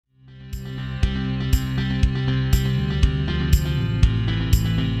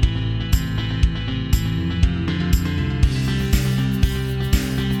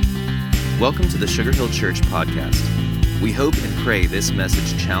Welcome to the Sugar Hill Church podcast. We hope and pray this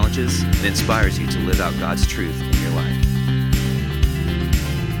message challenges and inspires you to live out God's truth in your life.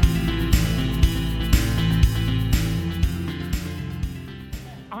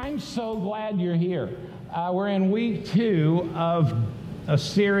 I'm so glad you're here. We're in week 2 of a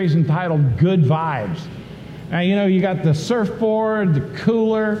series entitled Good Vibes. Now, you got the surfboard, the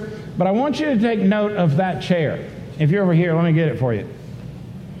cooler, but I want you to take note of that chair. If you're over here, let me get it for you.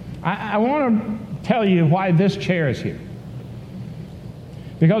 I want to tell you why this chair is here.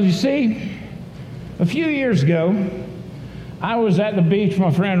 Because you see, a few years ago, I was at the beach with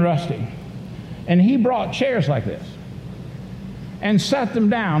my friend Rusty, and he brought chairs like this and set them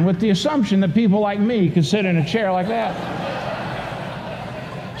down with the assumption that people like me could sit in a chair like that.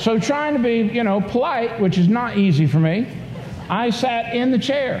 So trying to be, polite, which is not easy for me, I sat in the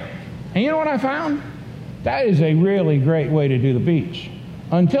chair. And you know what I found? That is a really great way to do the beach,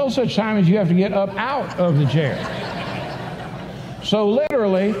 until such time as you have to get up out of the chair. So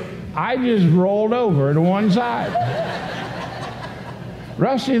literally, I just rolled over to one side.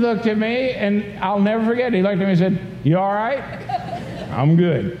 Rusty looked at me, and I'll never forget, he looked at me and said, "You all right?" "I'm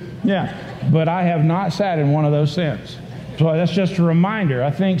good." Yeah, but I have not sat in one of those since. So that's just a reminder.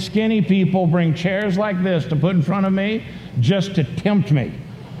 I think skinny people bring chairs like this to put in front of me just to tempt me.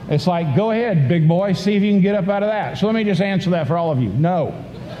 It's like, go ahead, big boy, see if you can get up out of that. So let me just answer that for all of you. No.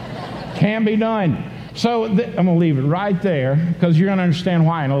 Can be done. So I'm going to leave it right there because you're going to understand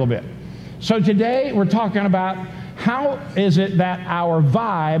why in a little bit. So today we're talking about how is it that our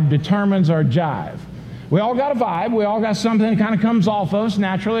vibe determines our jive. We all got a vibe. We all got something that kind of comes off of us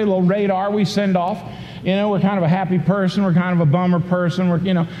naturally, a little radar we send off. We're kind of a happy person. We're kind of a bummer person.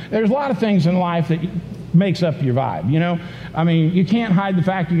 There's a lot of things in life that makes up your vibe, you can't hide the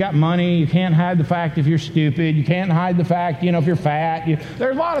fact you got money. You can't hide the fact if you're stupid. You can't hide the fact, if you're fat.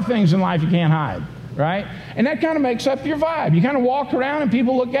 There's a lot of things in life you can't hide, right? And that kind of makes up your vibe. You kind of walk around and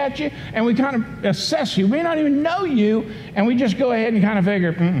people look at you and we kind of assess you. We may not even know you and we just go ahead and kind of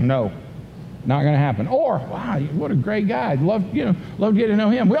figure, no, not going to happen. Or, wow, what a great guy. Love to get to know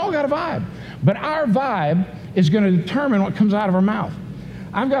him. We all got a vibe. But our vibe is going to determine what comes out of our mouth.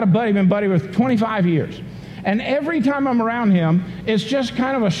 I've got a buddy, been buddy with 25 years. And every time I'm around him, it's just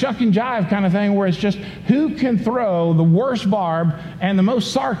kind of a shuck and jive kind of thing where it's just who can throw the worst barb and the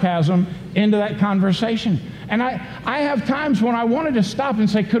most sarcasm into that conversation. And I have times when I wanted to stop and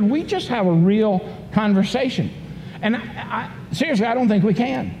say, could we just have a real conversation? And seriously, I don't think we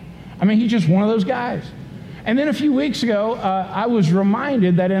can. He's just one of those guys. And then a few weeks ago, I was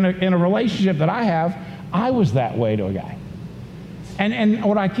reminded that in a relationship that I have, I was that way to a guy. And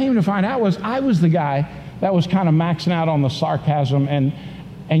what I came to find out was I was the guy that was kind of maxing out on the sarcasm.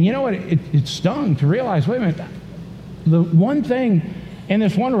 And you know what? It stung to realize, wait a minute, the one thing in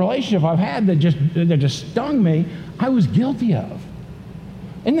this one relationship I've had that just stung me, I was guilty of.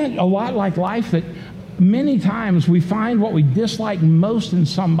 Isn't that a lot like life, that many times we find what we dislike most in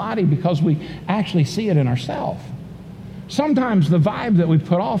somebody because we actually see it in ourselves? Sometimes the vibe that we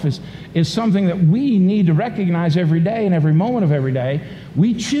put off is something that we need to recognize every day and every moment of every day.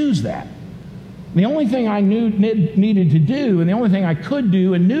 We choose that. The only thing I needed to do, and the only thing I could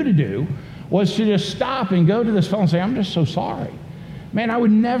do and knew to do, was to just stop and go to this fellow and say, "I'm just so sorry. Man, I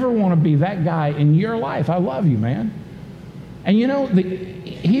would never want to be that guy in your life. I love you, man." And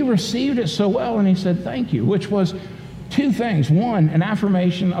he received it so well, and he said, "Thank you," which was two things. One, an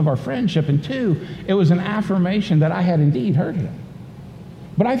affirmation of our friendship, and two, it was an affirmation that I had indeed hurt him.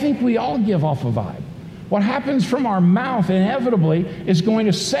 But I think we all give off a vibe. What happens from our mouth inevitably is going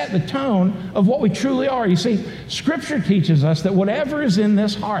to set the tone of what we truly are. You see, Scripture teaches us that whatever is in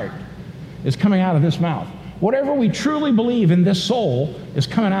this heart is coming out of this mouth. Whatever we truly believe in this soul is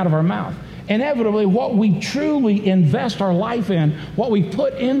coming out of our mouth. Inevitably, what we truly invest our life in, what we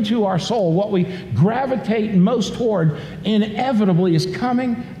put into our soul, what we gravitate most toward, inevitably is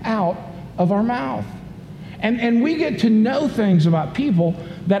coming out of our mouth. And we get to know things about people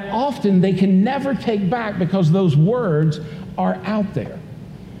that often they can never take back because those words are out there.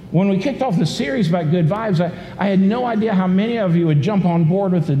 When we kicked off the series about good vibes, I had no idea how many of you would jump on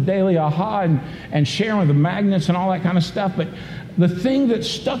board with the daily aha and share with the magnets and all that kind of stuff. But the thing that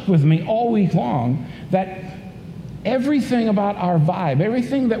stuck with me all week long, that everything about our vibe,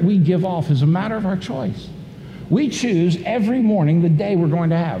 everything that we give off is a matter of our choice. We choose every morning the day we're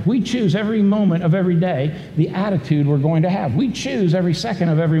going to have. We choose every moment of every day the attitude we're going to have. We choose every second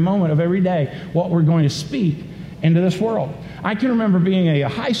of every moment of every day what we're going to speak into this world. I can remember being a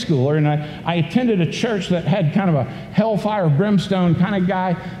high schooler, and I attended a church that had kind of a hellfire, brimstone kind of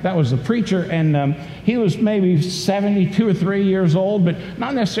guy. That was the preacher, and he was maybe 72 or 3 years old, but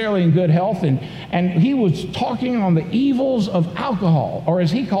not necessarily in good health. And he was talking on the evils of alcohol, or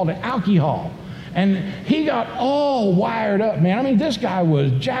as he called it, alcohol. And he got all wired up, man. I mean, this guy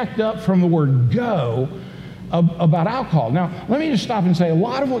was jacked up from the word go about alcohol. Now, let me just stop and say, a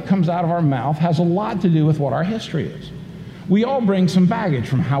lot of what comes out of our mouth has a lot to do with what our history is. We all bring some baggage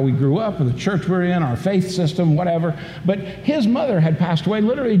from how we grew up, or the church we're in, our faith system, whatever. But his mother had passed away,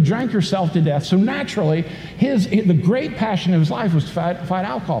 literally drank herself to death. So naturally, the great passion of his life was to fight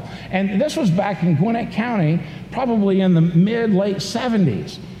alcohol. And this was back in Gwinnett County, probably in the late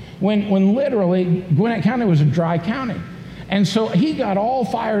 70s, when literally Gwinnett County was a dry county. And so he got all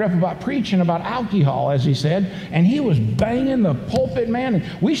fired up about preaching about alcohol, as he said, and he was banging the pulpit, man.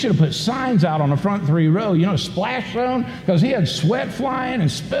 And we should have put signs out on the front 3 row, splash zone, because he had sweat flying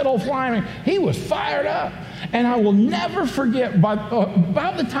and spittle flying. He was fired up. And I will never forget,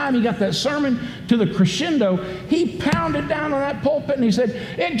 about the time he got that sermon to the crescendo, he pounded down on that pulpit and he said,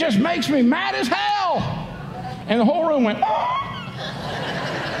 "It just makes me mad as hell." And the whole room went, "Oh!"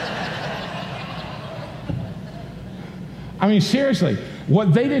 I mean, seriously,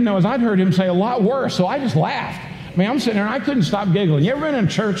 what they didn't know is I'd heard him say a lot worse, so I just laughed. I mean, I'm sitting there and I couldn't stop giggling. You ever been in a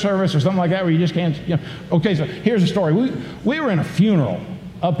church service or something like that where you just can't, Okay, so here's the story. We were in a funeral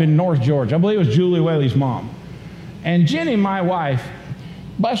up in North Georgia. I believe it was Julie Whaley's mom. And Jenny, my wife,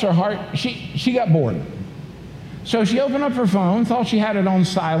 bless her heart, she got bored. So she opened up her phone, thought she had it on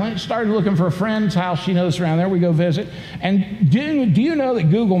silent, started looking for a friend's house she knows around there. We go visit. And do you know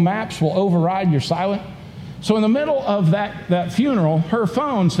that Google Maps will override your silent? So in the middle of that funeral, her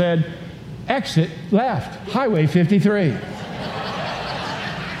phone said, "Exit left, Highway 53.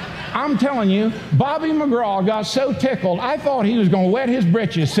 I'm telling you, Bobby McGraw got so tickled, I thought he was going to wet his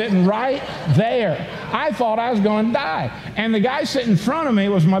britches sitting right there. I thought I was going to die. And the guy sitting in front of me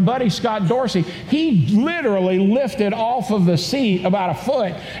was my buddy Scott Dorsey. He literally lifted off of the seat about a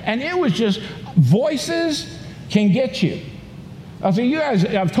foot, and it was just, voices can get you. So you guys,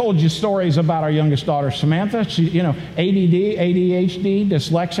 I've told you stories about our youngest daughter, Samantha. She, ADD, ADHD,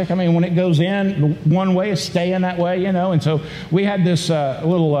 dyslexic. I mean, when it goes in one way, it's staying that way, And so we had this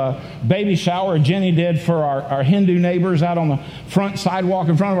little baby shower Jenny did for our Hindu neighbors out on the front sidewalk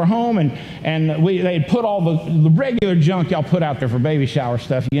in front of our home. And they had put all the regular junk y'all put out there for baby shower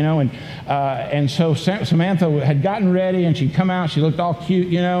stuff, And so Samantha had gotten ready, and she'd come out. She looked all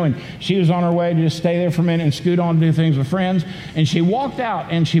cute, And she was on her way to just stay there for a minute and scoot on to do things with friends. And she walked out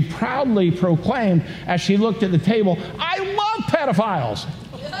and she proudly proclaimed as she looked at the table, "I love pedophiles."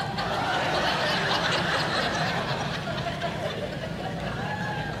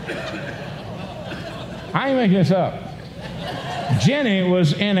 I ain't making this up. Jenny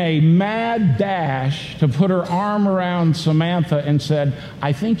was in a mad dash to put her arm around Samantha and said,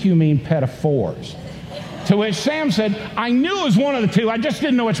 "I think you mean pedophores." To which Sam said, "I knew it was one of the two. I just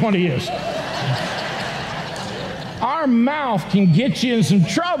didn't know which one to use." Our mouth can get you in some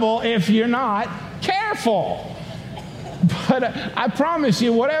trouble if you're not careful. But I promise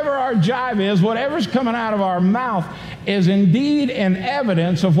you, whatever our jive is, whatever's coming out of our mouth is indeed an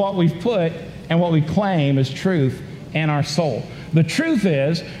evidence of what we've put and what we claim is truth in our soul. The truth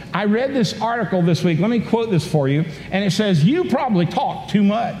is, I read this article this week. Let me quote this for you. And it says, "You probably talk too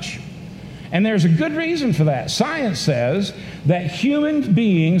much." And there's a good reason for that. Science says that human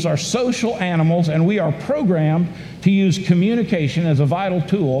beings are social animals, and we are programmed to use communication as a vital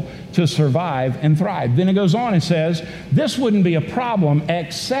tool to survive and thrive. Then it goes on and says, this wouldn't be a problem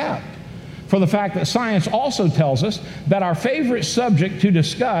except for the fact that science also tells us that our favorite subject to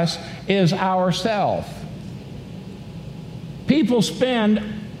discuss is ourself. People spend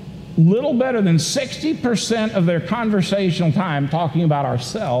little better than 60% of their conversational time talking about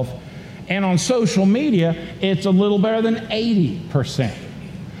ourselves. And on social media, it's a little better than 80%,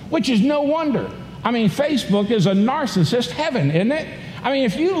 which is no wonder. I mean, Facebook is a narcissist heaven, isn't it? I mean,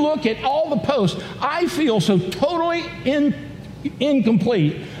 if you look at all the posts, I feel so totally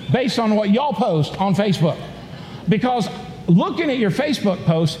incomplete based on what y'all post on Facebook. Because looking at your Facebook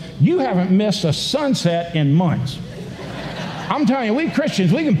posts, you haven't missed a sunset in months. I'm telling you, we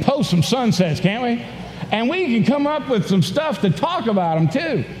Christians, we can post some sunsets, can't we? And we can come up with some stuff to talk about them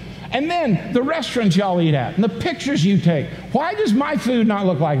too. And then the restaurants y'all eat at and the pictures you take. Why does my food not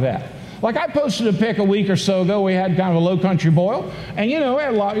look like that? Like I posted a pic a week or so ago. We had kind of a low country boil. And we had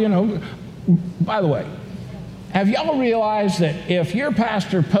a lot, By the way, have y'all realized that if your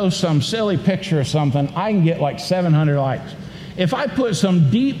pastor posts some silly picture or something, I can get like 700 likes? if I put some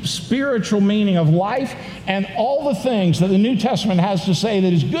deep spiritual meaning of life and all the things that the New Testament has to say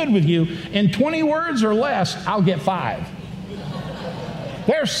that is good with you in 20 words or less, I'll get 5.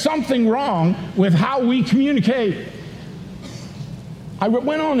 There's something wrong with how we communicate. I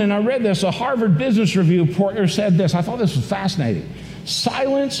went on and I read this. A Harvard Business Review reporter said this. I thought this was fascinating.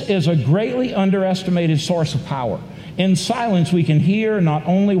 Silence is a greatly underestimated source of power. In silence, we can hear not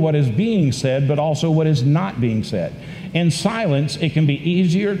only what is being said, but also what is not being said. In silence, it can be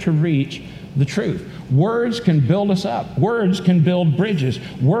easier to reach the truth. Words can build us up. Words can build bridges.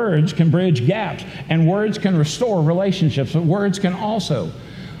 Words can bridge gaps. And words can restore relationships. But words can also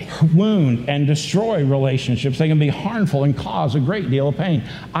wound and destroy relationships. They can be harmful and cause a great deal of pain.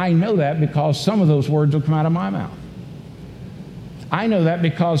 I know that because some of those words will come out of my mouth. I know that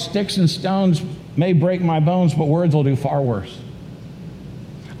because sticks and stones may break my bones, but words will do far worse.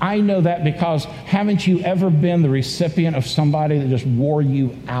 I know that because haven't you ever been the recipient of somebody that just wore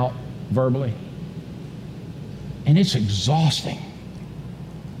you out verbally? And it's exhausting.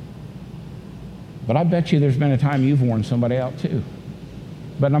 But I bet you there's been a time you've worn somebody out too.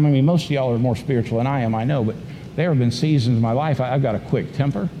 But I mean, most of y'all are more spiritual than I am, I know, but there have been seasons in my life I've got a quick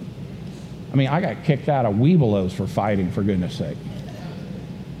temper. I mean, I got kicked out of Webelos for fighting, for goodness sake.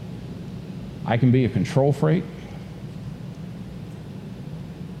 I can be a control freak.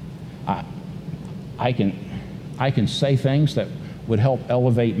 I can say things that would help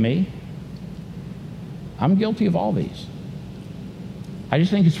elevate me. I'm guilty of all these. I just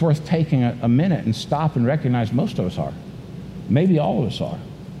think it's worth taking a minute and stop and recognize most of us are. Maybe all of us are.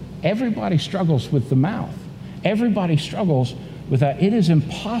 Everybody struggles with the mouth. Everybody struggles with that. It is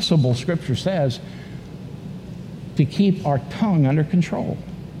impossible, Scripture says, to keep our tongue under control.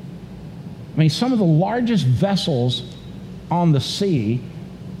 I mean, some of the largest vessels on the sea,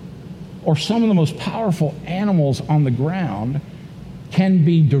 or some of the most powerful animals on the ground, can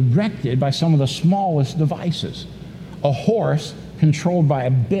be directed by some of the smallest devices. A horse controlled by a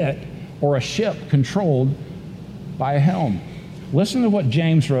bit, or a ship controlled by a helm. Listen to what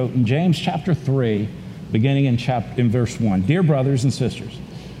James wrote in James chapter 3, beginning in verse 1. Dear brothers and sisters,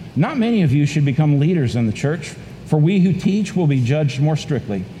 not many of you should become leaders in the church, for we who teach will be judged more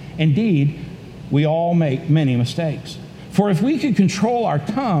strictly. Indeed, we all make many mistakes. For if we could control our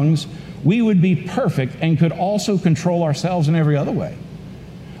tongues, we would be perfect and could also control ourselves in every other way.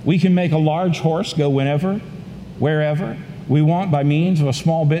 We can make a large horse go whenever, wherever we want by means of a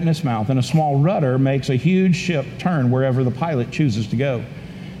small bit in its mouth, and a small rudder makes a huge ship turn wherever the pilot chooses to go.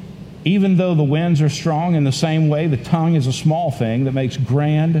 Even though the winds are strong, in the same way the tongue is a small thing that makes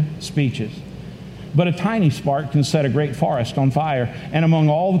grand speeches. But a tiny spark can set a great forest on fire, and among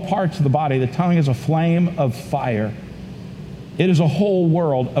all the parts of the body, the tongue is a flame of fire. It is a whole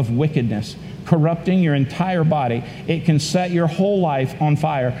world of wickedness, corrupting your entire body. It can set your whole life on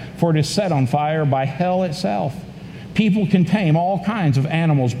fire, for it is set on fire by hell itself. People can tame all kinds of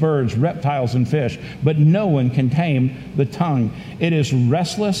animals, birds, reptiles, and fish, but no one can tame the tongue. It is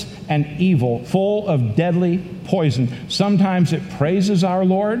restless and evil, full of deadly poison. Sometimes it praises our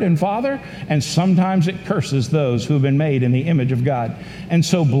Lord and Father, and sometimes it curses those who have been made in the image of God. And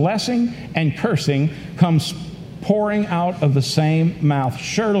so blessing and cursing comes pouring out of the same mouth.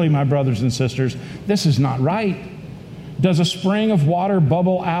 Surely, my brothers and sisters, this is not right. Does a spring of water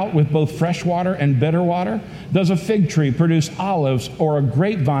bubble out with both fresh water and bitter water? Does a fig tree produce olives or a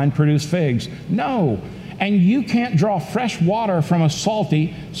grapevine produce figs? No. And you can't draw fresh water from a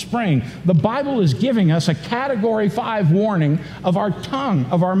salty spring. The Bible is giving us a Category 5 warning of our tongue,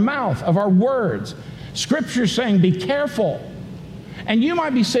 of our mouth, of our words. Scripture is saying, be careful. And you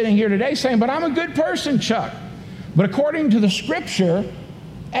might be sitting here today saying, but I'm a good person, Chuck. But according to the Scripture,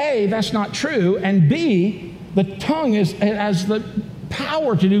 A, that's not true, and B, the tongue has the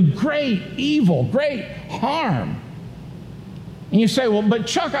power to do great evil, great harm. And you say, well, but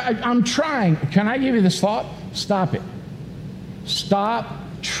Chuck, I'm trying. Can I give you this thought? Stop it. Stop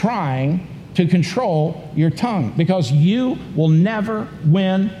trying to control your tongue, because you will never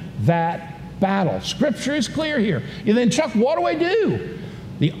win that battle. Scripture is clear here. And then, Chuck, what do I do?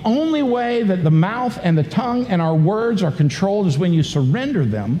 The only way that the mouth and the tongue and our words are controlled is when you surrender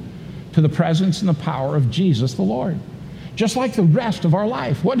them to the presence and the power of Jesus the Lord. Just like the rest of our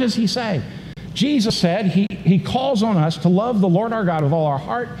life. What does he say? Jesus said he calls on us to love the Lord our God with all our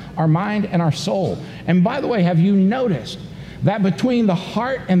heart, our mind, and our soul. And by the way, have you noticed that between the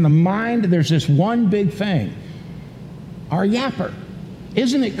heart and the mind, there's this one big thing? Our yapper.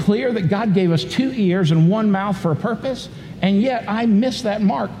 Isn't it clear that God gave us 2 ears and 1 mouth for a purpose? And yet I miss that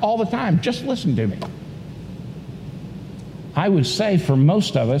mark all the time. Just listen to me. I would say for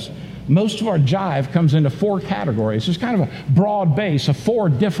most of us, Most of our jive comes into 4 categories. There's kind of a broad base of 4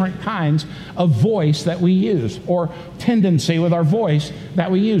 different kinds of voice that we use, or tendency with our voice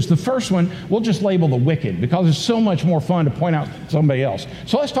that we use. The first one, we'll just label the wicked, because it's so much more fun to point out somebody else.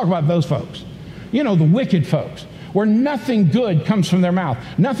 So let's talk about those folks. You know, the wicked folks, where nothing good comes from their mouth,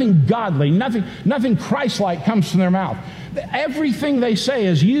 nothing godly, nothing Christ-like comes from their mouth. Everything they say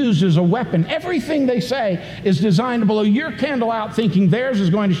is used as a weapon. Everything they say is designed to blow your candle out, thinking theirs is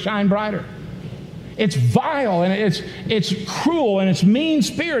going to shine brighter. It's vile, and it's cruel, and it's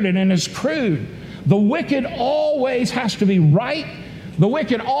mean-spirited, and it's crude. The wicked always has to be right. The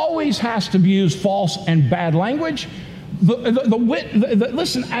wicked always has to use false and bad language.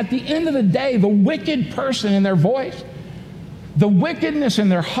 Listen, at the end of the day, the wicked person in their voice, the wickedness in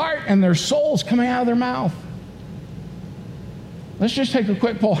their heart and their soul is coming out of their mouth. Let's just take a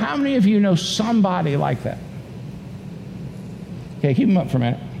quick poll. How many of you know somebody like that? Okay, keep them up for a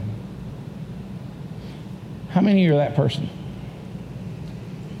minute. How many of you are that person?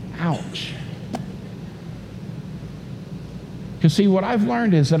 Ouch. Because see, what I've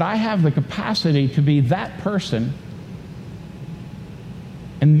learned is that I have the capacity to be that person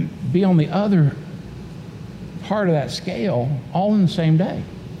and be on the other part of that scale all in the same day.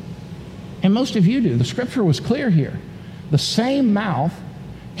 And most of you do. The scripture was clear here. The same mouth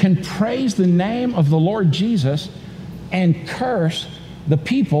can praise the name of the Lord Jesus and curse the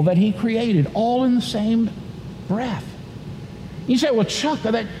people that he created, all in the same breath. You say, well, Chuck,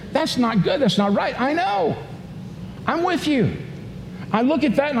 that's not good. That's not right. I know. I'm with you. I look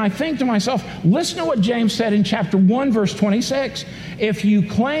at that and I think to myself, listen to what James said in chapter 1, verse 26. If you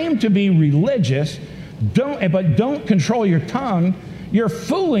claim to be religious, but don't control your tongue, you're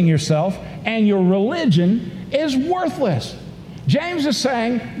fooling yourself, and your religion is worthless. James is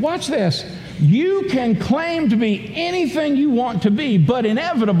saying, watch this. You can claim to be anything you want to be, but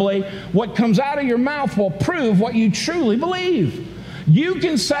inevitably, what comes out of your mouth will prove what you truly believe. You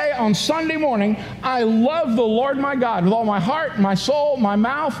can say on Sunday morning, I love the Lord my God with all my heart, my soul, my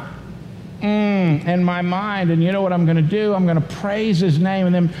mouth, and my mind. And you know what I'm going to do? I'm going to praise his name.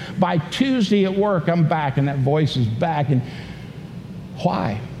 And then by Tuesday at work, I'm back, and that voice is back. And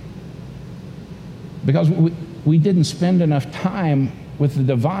why? Because we didn't spend enough time with the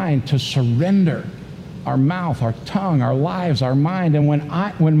divine to surrender our mouth, our tongue, our lives, our mind. And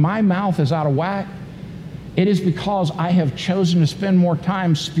when my mouth is out of whack, it is because I have chosen to spend more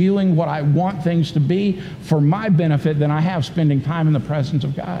time spewing what I want things to be for my benefit than I have spending time in the presence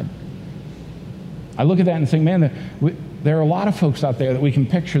of God. I look at that and think, man, there are a lot of folks out there that we can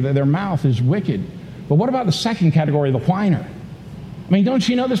picture that their mouth is wicked. But what about the second category, the whiner? I mean, don't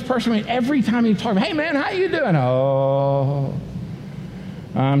you know this person? I mean, every time you talk, hey, man, how you doing? Oh,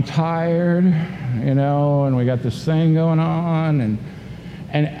 I'm tired, and we got this thing going on. And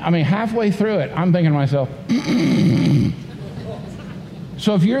I mean, halfway through it, I'm thinking to myself,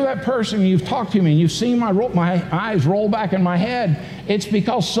 so if you're that person, you've talked to me, and you've seen my eyes roll back in my head, it's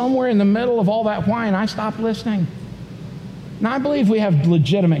because somewhere in the middle of all that whine, I stopped listening. Now, I believe we have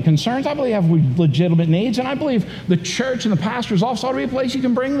legitimate concerns. I believe we have legitimate needs. And I believe the church and the pastor's office ought to be a place you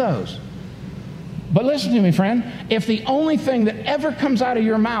can bring those. But listen to me, friend. If the only thing that ever comes out of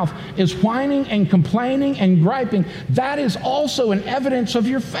your mouth is whining and complaining and griping, that is also an evidence of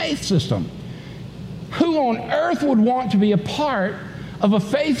your faith system. Who on earth would want to be a part of a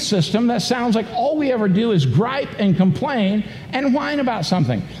faith system that sounds like all we ever do is gripe and complain and whine about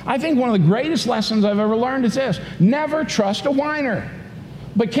something? I think one of the greatest lessons I've ever learned is this: never trust a whiner.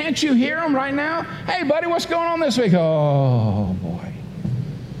 But can't you hear them right now? Hey, buddy, what's going on this week? Oh, boy.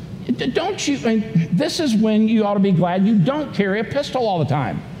 Don't you? I mean, this is when you ought to be glad you don't carry a pistol all the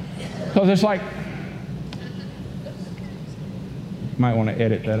time. Because it's like, you might want to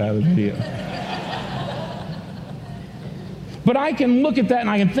edit that out of the video. But I can look at that and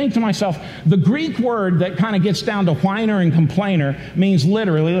I can think to myself, the Greek word that kind of gets down to whiner and complainer means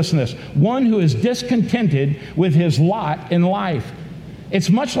literally, listen to this, one who is discontented with his lot in life.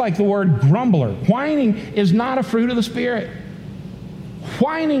 It's much like the word grumbler. Whining is not a fruit of the Spirit.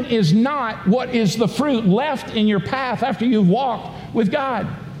 Whining is not what is the fruit left in your path after you've walked with God.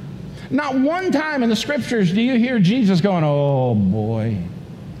 Not one time in the scriptures do you hear Jesus going, oh boy.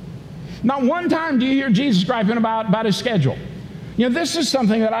 Not one time do you hear Jesus griping about his schedule. This is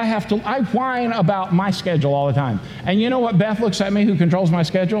something that I whine about my schedule all the time. And you know what? Beth looks at me, who controls my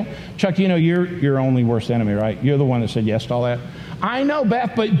schedule. Chuck, you're your only worst enemy, right? You're the one that said yes to all that. I know,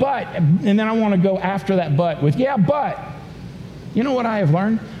 Beth, but, and then I want to go after that but with, yeah, but. You know what I have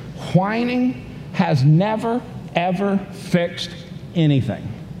learned? Whining has never, ever fixed anything.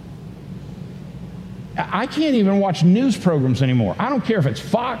 I can't even watch news programs anymore. I don't care if it's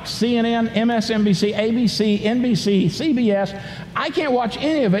Fox, CNN, MSNBC, ABC, NBC, CBS. I can't watch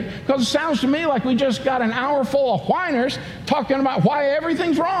any of it because it sounds to me like we just got an hour full of whiners talking about why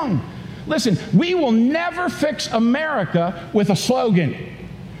everything's wrong. Listen, we will never fix America with a slogan.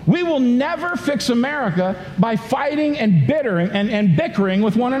 We will never fix America by fighting and bickering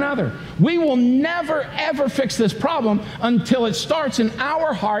with one another. We will never, ever fix this problem until it starts in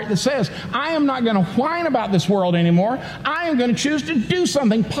our heart that says, I am not going to whine about this world anymore. I am going to choose to do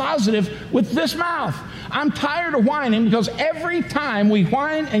something positive with this mouth. I'm tired of whining because every time we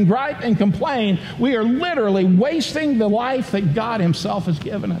whine and gripe and complain, we are literally wasting the life that God Himself has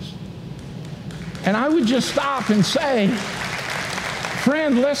given us. And I would just stop and say,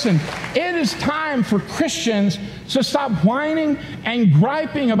 friend, listen, it is time for Christians to stop whining and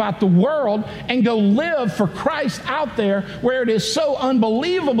griping about the world and go live for Christ out there where it is so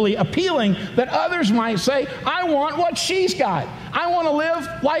unbelievably appealing that others might say, I want what she's got. I want to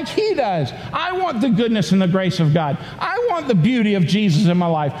live like he does. I want the goodness and the grace of God. I want the beauty of Jesus in my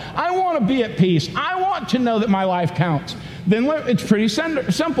life. I want to be at peace. I want to know that my life counts. Then it's pretty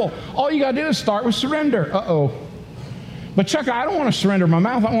simple. All you got to do is start with surrender. Uh-oh. But Chuck, I don't want to surrender my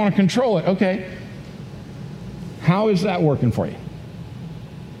mouth. I want to control it. Okay. How is that working for you?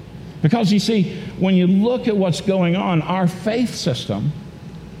 Because you see, when you look at what's going on, our faith system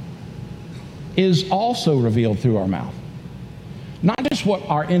is also revealed through our mouth. Not just what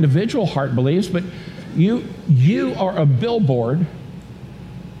our individual heart believes, but you are a billboard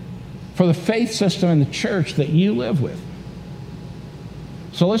for the faith system in the church that you live with.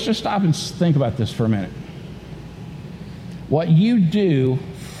 So let's just stop and think about this for a minute. What you do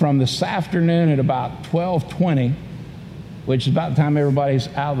from this afternoon at about 12:20, which is about the time everybody's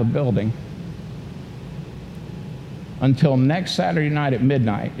out of the building, until next Saturday night at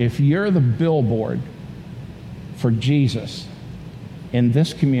midnight, if you're the billboard for Jesus in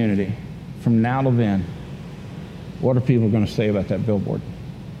this community from now to then, what are people going to say about that billboard?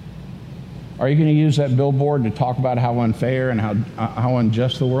 Are you going to use that billboard to talk about how unfair and how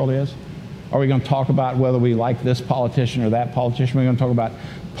unjust the world is? Are we going to talk about whether we like this politician or that politician? Are we going to talk about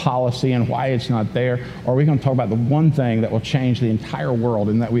policy and why it's not there? Or are we going to talk about the one thing that will change the entire world,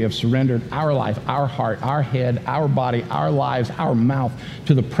 and that we have surrendered our life, our heart, our head, our body, our lives, our mouth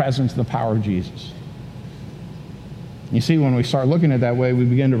to the presence, the power of Jesus? You see, when we start looking at it that way, we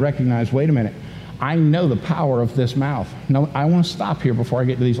begin to recognize, wait a minute, I know the power of this mouth. No, I want to stop here before I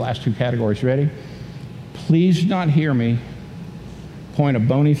get to these last two categories. Ready? Please do not hear me point a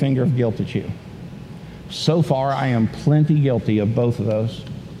bony finger of guilt at you. So far, I am plenty guilty of both of those.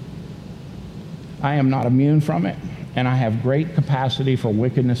 I am not immune from it, and I have great capacity for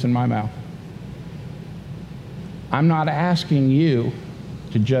wickedness in my mouth. I'm not asking you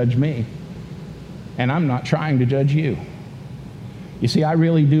to judge me, and I'm not trying to judge you. You see, I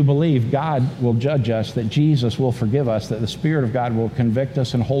really do believe God will judge us, that Jesus will forgive us, that the Spirit of God will convict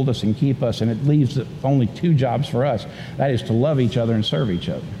us and hold us and keep us, and it leaves only two jobs for us. That is to love each other and serve each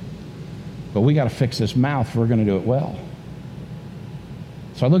other. But we got to fix this mouth if we're going to do it well.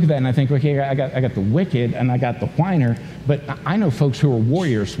 So I look at that and I think, okay, I got the wicked and I got the whiner, but I know folks who are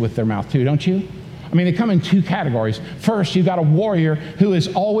warriors with their mouth too, don't you? I mean, they come in two categories. First, you've got a warrior who is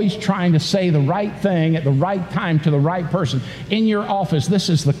always trying to say the right thing at the right time to the right person. In your office, this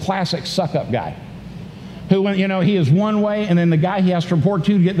is the classic suck-up guy. Who, he is one way, and then the guy he has to report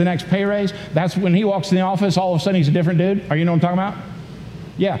to get the next pay raise, that's when he walks in the office, all of a sudden he's a different dude. Are you know what I'm talking about?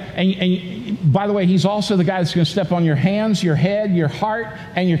 Yeah, and by the way, he's also the guy that's going to step on your hands, your head, your heart,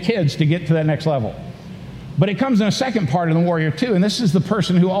 and your kids to get to that next level. But it comes in a second part of the warrior too, and this is the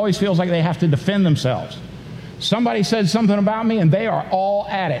person who always feels like they have to defend themselves. Somebody said something about me, and they are all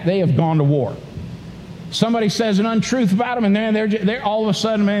at it. They have gone to war. Somebody says an untruth about them, and they're all of a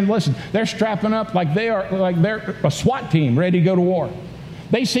sudden, man, listen, they're strapping up like they're a SWAT team ready to go to war.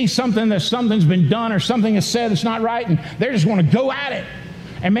 They see something's been done or something is said that's not right, and they just want to go at it.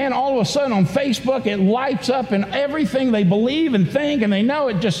 And man, all of a sudden on Facebook, it lights up, and everything they believe and think and they know,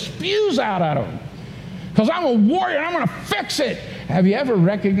 it just spews out of them. Because I'm a warrior and I'm going to fix it. Have you ever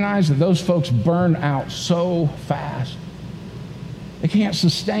recognized that those folks burn out so fast? They can't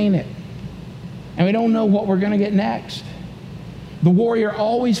sustain it. And we don't know what we're going to get next. The warrior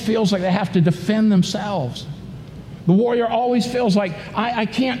always feels like they have to defend themselves. The warrior always feels like, I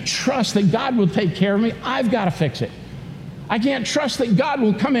can't trust that God will take care of me. I've got to fix it. I can't trust that God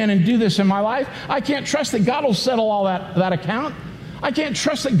will come in and do this in my life. I can't trust that God will settle all that account. I can't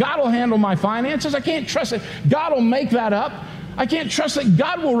trust that God will handle my finances. I can't trust that God will make that up. I can't trust that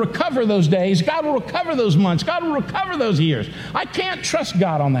God will recover those days. God will recover those months. God will recover those years. I can't trust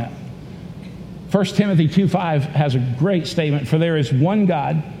God on that. 1 Timothy 2:5 has a great statement, for there is one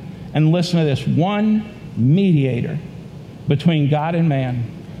God, and listen to this, one mediator between God and man,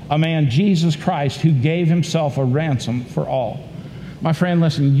 a man, Jesus Christ, who gave himself a ransom for all. My friend,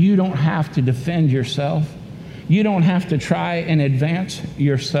 listen, you don't have to defend yourself. You don't have to try and advance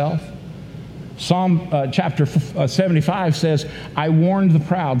yourself. Psalm chapter 75 says, I warned the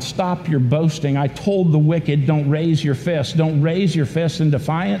proud, stop your boasting. I told the wicked, don't raise your fist. Don't raise your fist in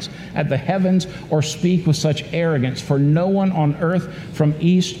defiance at the heavens or speak with such arrogance. For no one on earth from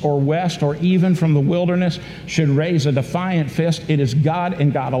east or west or even from the wilderness should raise a defiant fist. It is God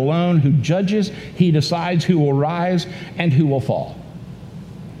and God alone who judges. He decides who will rise and who will fall.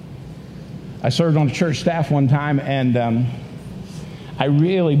 I served on the church staff one time, and I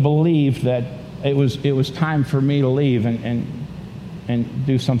really believed that it was time for me to leave and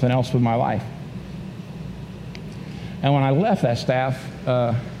do something else with my life. And when I left that staff,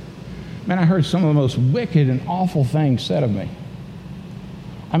 man, I heard some of the most wicked and awful things said of me.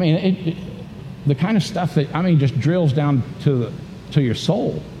 I mean, the kind of stuff that, just drills down to your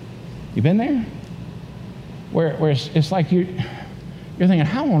soul. You been there? Where it's like you're thinking,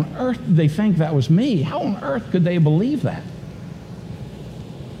 how on earth did they think that was me? How on earth could they believe that?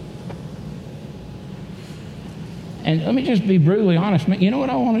 And let me just be brutally honest, man, you know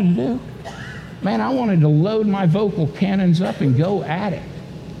what I wanted to do? Man, I wanted to load my vocal cannons up and go at it.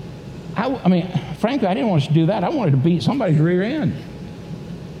 Frankly, I didn't want to do that. I wanted to beat somebody's rear end.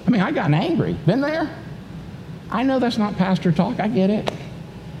 I got angry. Been there? I know that's not pastor talk. I get it.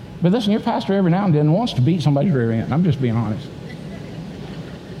 But listen, your pastor every now and then wants to beat somebody's rear end. I'm just being honest.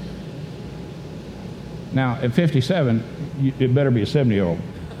 Now, at 57, it better be a 70-year-old.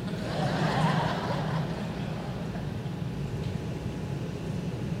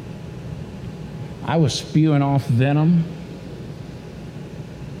 I was spewing off venom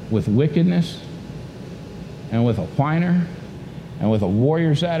with wickedness and with a whiner and with a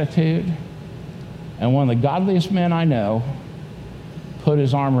warrior's attitude. And one of the godliest men I know put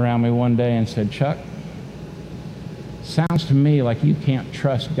his arm around me one day and said, Chuck, sounds to me like you can't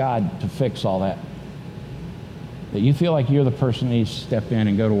trust God to fix all that. That you feel like you're the person that needs to step in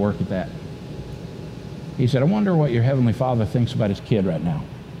and go to work at that. He said, I wonder what your Heavenly Father thinks about his kid right now.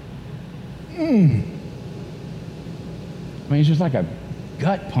 It's just like a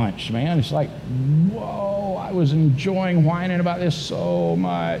gut punch, man. It's like, whoa, I was enjoying whining about this so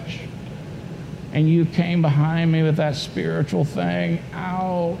much. And you came behind me with that spiritual thing.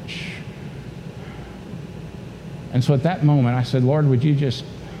 Ouch. And so at that moment, I said, Lord, would you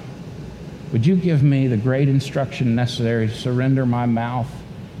give me the great instruction necessary to surrender my mouth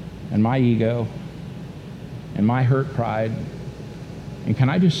and my ego and my hurt pride? And can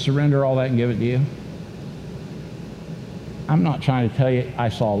I just surrender all that and give it to you? I'm not trying to tell you I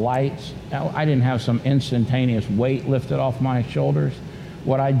saw lights. I didn't have some instantaneous weight lifted off my shoulders.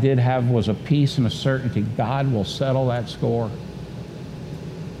 What I did have was a peace and a certainty. God will settle that score.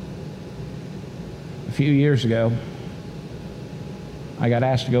 A few years ago, I got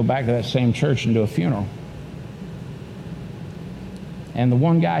asked to go back to that same church and do a funeral. And the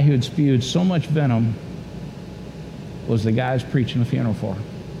one guy who had spewed so much venom was the guy I was preaching the funeral for.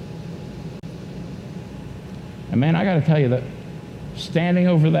 And man, I got to tell you that standing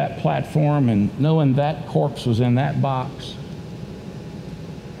over that platform and knowing that corpse was in that box,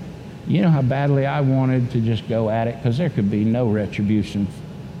 you know how badly I wanted to just go at it, because there could be no retribution.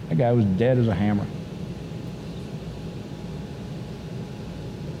 That guy was dead as a hammer.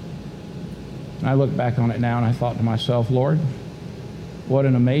 And I look back on it now and I thought to myself, Lord, what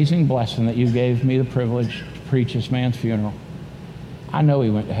an amazing blessing that you gave me the privilege to preach this man's funeral. I know he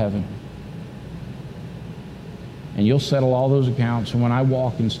went to heaven. And you'll settle all those accounts. And when I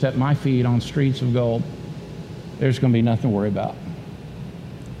walk and step my feet on streets of gold, there's going to be nothing to worry about.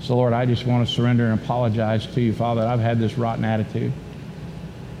 So, Lord, I just want to surrender and apologize to you, Father, that I've had this rotten attitude.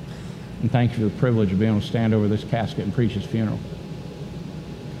 And thank you for the privilege of being able to stand over this casket and preach his funeral.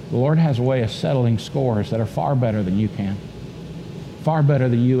 The Lord has a way of settling scores that are far better than you can. Far better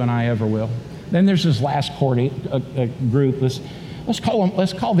than you and I ever will. Then there's this last group. Let's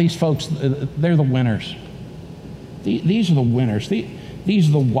call these folks, they're the winners. These are the winners. These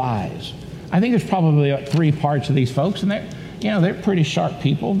are the wise. I think there's probably 3 parts of these folks, and they're pretty sharp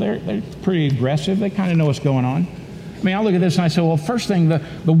people. They're pretty aggressive. They kind of know what's going on. I look at this and I say, well, first thing,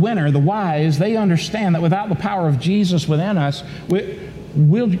 the winner, the wise, they understand that without the power of Jesus within us,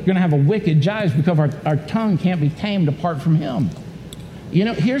 we're going to have a wicked jive because our tongue can't be tamed apart from him.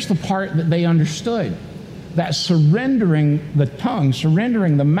 Here's the part that they understood. that surrendering the tongue,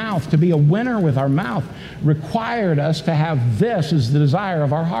 surrendering the mouth, to be a winner with our mouth, required us to have this as the desire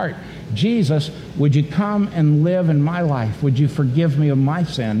of our heart. Jesus, would you come and live in my life? Would you forgive me of my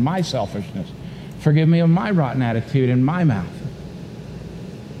sin, my selfishness? Forgive me of my rotten attitude in my mouth.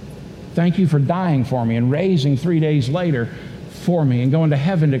 Thank you for dying for me and raising 3 days later for me and going to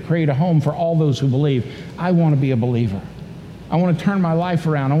heaven to create a home for all those who believe. I want to be a believer. I want to turn my life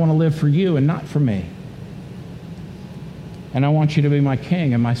around. I want to live for you and not for me. And I want you to be my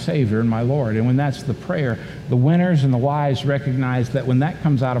King and my Savior and my Lord. And when that's the prayer, the winners and the wise recognize that when that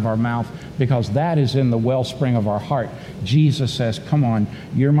comes out of our mouth, because that is in the wellspring of our heart, Jesus says, come on,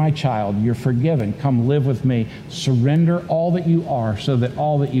 you're my child, you're forgiven, come live with me. Surrender all that you are so that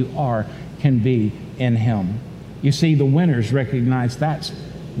all that you are can be in Him. You see, the winners recognize that's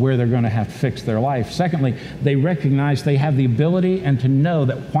where they're going to have to fix their life. Secondly, they recognize they have the ability and to know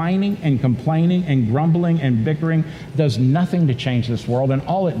that whining and complaining and grumbling and bickering does nothing to change this world, and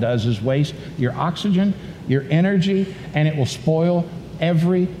all it does is waste your oxygen, your energy, and it will spoil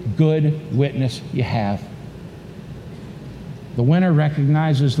every good witness you have. The winner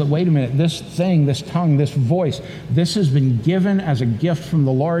recognizes that, wait a minute, this thing, this tongue, this voice, this has been given as a gift from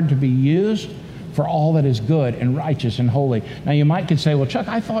the Lord to be used for all that is good and righteous and holy. Now you could say, well, Chuck,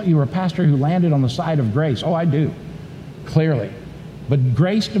 I thought you were a pastor who landed on the side of grace. Oh, I do, clearly. But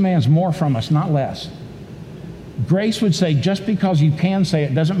grace demands more from us, not less. Grace would say, just because you can say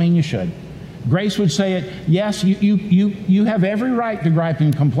it doesn't mean you should. Grace would say it, yes, you have every right to gripe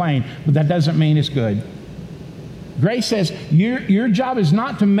and complain, but that doesn't mean it's good. Grace says your job is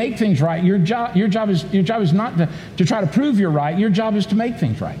not to make things right. Your job is not to try to prove you're right. Your job is to make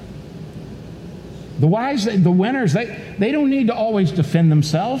things right. The wise, the winners, they don't need to always defend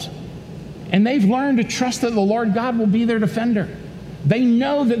themselves. And they've learned to trust that the Lord God will be their defender. They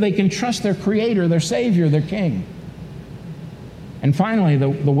know that they can trust their Creator, their Savior, their King. And finally, the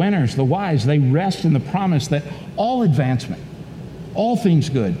winners, the wise, they rest in the promise that all advancement, all things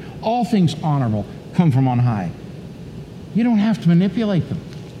good, all things honorable come from on high. You don't have to manipulate them.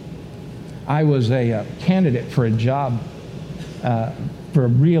 I was a candidate for a job for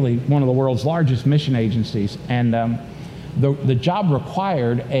really one of the world's largest mission agencies, and the job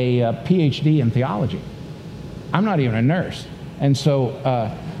required a PhD in theology. I'm not even a nurse, and so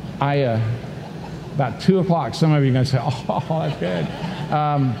about 2 o'clock, some of you are going to say, "Oh, that's good."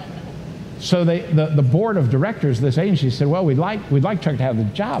 So the board of directors of this agency said, "Well, we'd like Chuck to have the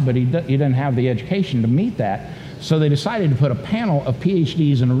job, but he didn't have the education to meet that." So they decided to put a panel of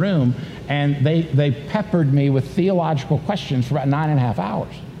PhDs in a room, and they peppered me with theological questions for about 9.5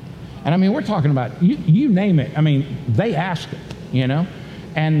 hours. And I mean, we're talking about, you name it. I mean, they asked it, you know?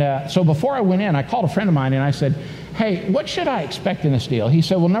 And so before I went in, I called a friend of mine and I said, hey, what should I expect in this deal? He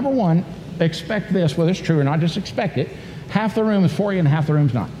said, well, number one, expect this, whether it's true or not, just expect it. Half the room is for you and half the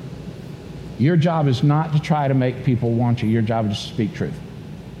room's not. Your job is not to try to make people want you. Your job is to speak truth.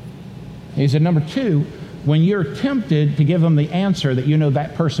 He said, number two, when you're tempted to give them the answer that you know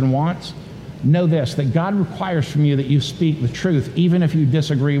that person wants, know this, that God requires from you that you speak the truth, even if you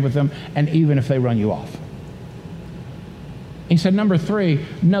disagree with them and even if they run you off. He said, number three,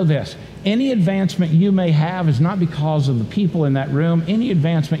 know this, any advancement you may have is not because of the people in that room. Any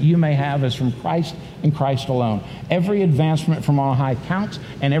advancement you may have is from Christ and Christ alone. Every advancement from on high counts,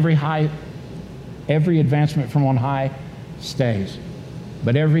 and every advancement from on high stays.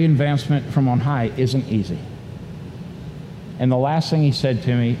 But every advancement from on high isn't easy. And the last thing he said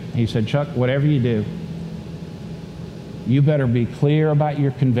to me, he said, Chuck, whatever you do, you better be clear about your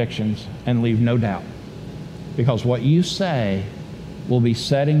convictions and leave no doubt. Because what you say will be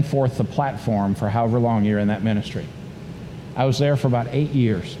setting forth the platform for however long you're in that ministry. I was there for about 8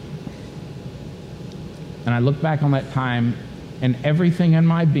 years. And I look back on that time, and everything in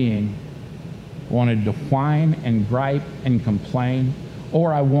my being wanted to whine and gripe and complain,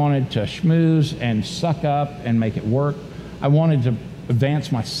 or I wanted to schmooze and suck up and make it work. I wanted to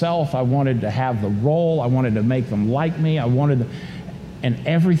advance myself. I wanted to have the role. I wanted to make them like me. And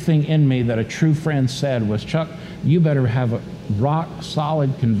everything in me that a true friend said was, Chuck, you better have a rock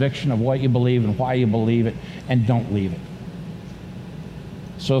solid conviction of what you believe and why you believe it, and don't leave it.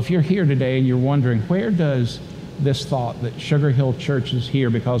 So if you're here today and you're wondering, where does this thought that Sugar Hill Church is here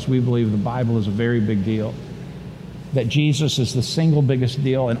because we believe the Bible is a very big deal, that Jesus is the single biggest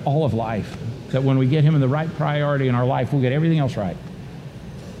deal in all of life, that when we get him in the right priority in our life, we'll get everything else right,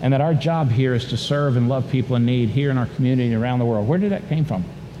 and that our job here is to serve and love people in need here in our community and around the world. Where did that come from?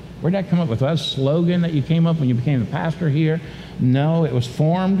 Where did that come up with? That slogan that you came up when you became the pastor here? No, it was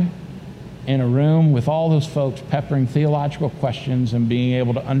formed in a room with all those folks peppering theological questions and being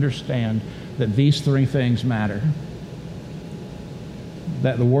able to understand that these three things matter.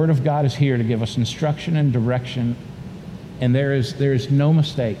 That the Word of God is here to give us instruction and direction, and there is no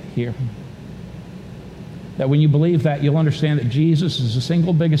mistake here. That when you believe that, you'll understand that Jesus is the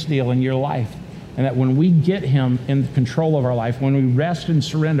single biggest deal in your life, and that when we get Him in control of our life, when we rest and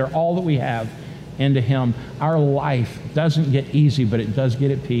surrender all that we have into Him, our life doesn't get easy, but it does get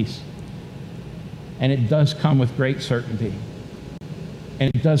at peace. And it does come with great certainty.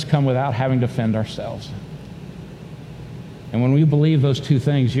 And it does come without having to fend ourselves. And when we believe those two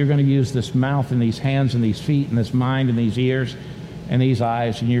things, you're going to use this mouth and these hands and these feet and this mind and these ears and these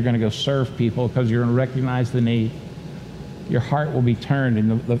eyes, and you're going to go serve people because you're going to recognize the need. Your heart will be turned,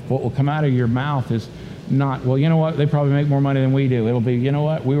 and what will come out of your mouth is not, well, you know what, they probably make more money than we do. It'll be, you know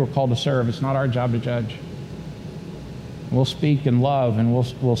what, we were called to serve. It's not our job to judge. We'll speak in love, and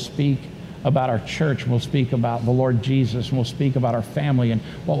we'll speak about our church. We'll speak about the Lord Jesus, and we'll speak about our family, and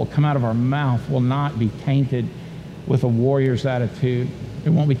what will come out of our mouth will not be tainted with a warrior's attitude. It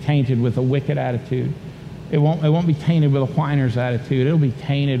won't be tainted with a wicked attitude. It won't be tainted with a whiner's attitude. It'll be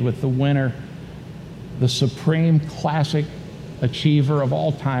tainted with the winner, the supreme classic achiever of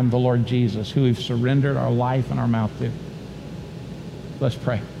all time, the Lord Jesus, who we've surrendered our life and our mouth to. Let's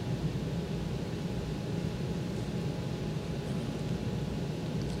pray.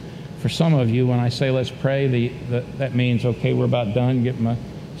 For some of you, when I say let's pray, that means, okay, we're about done, get my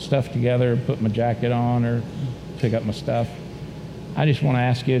stuff together, put my jacket on, or pick up my stuff. I just want to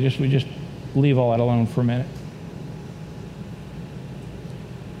ask you, we just leave all that alone for a minute.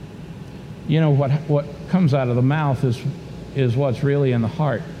 You know, what comes out of the mouth is what's really in the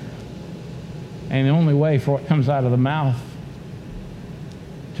heart. And the only way for what comes out of the mouth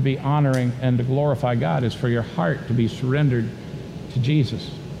to be honoring and to glorify God is for your heart to be surrendered to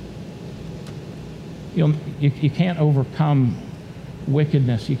Jesus. You can't overcome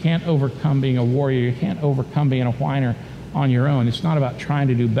wickedness. You can't overcome being a warrior. You can't overcome being a whiner on your own. It's not about trying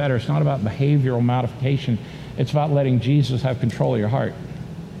to do better. It's not about behavioral modification. It's about letting Jesus have control of your heart.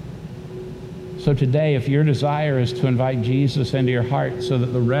 So today, if your desire is to invite Jesus into your heart so that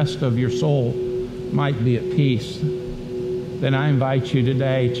the rest of your soul might be at peace, then I invite you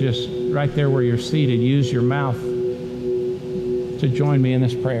today, just right there where you're seated, use your mouth to join me in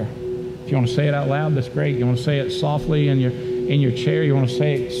this prayer. If you want to say it out loud, that's great. You want to say it softly in your chair. You want to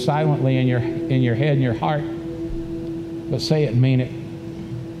say it silently in your head and your heart. But say it and mean it.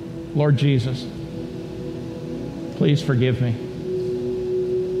 Lord Jesus, please forgive me.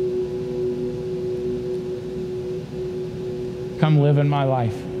 Come live in my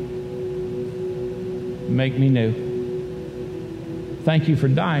life. Make me new. Thank you for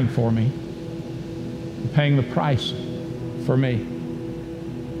dying for me, and paying the price for me.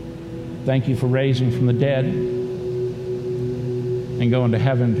 Thank you for raising from the dead and going to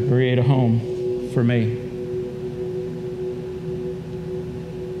heaven to create a home for me.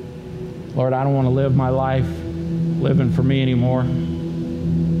 Lord, I don't want to live my life living for me anymore. I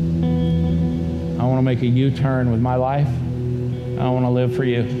want to make a U-turn with my life. I want to live for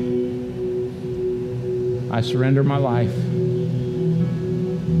you. I surrender my life,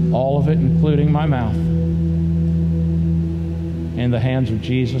 all of it, including my mouth, in the hands of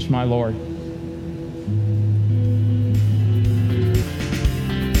Jesus, my Lord.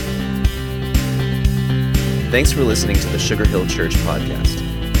 Thanks for listening to the Sugar Hill Church podcast.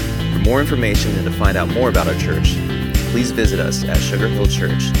 For more information and to find out more about our church, please visit us at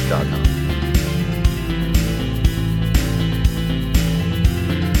sugarhillchurch.com.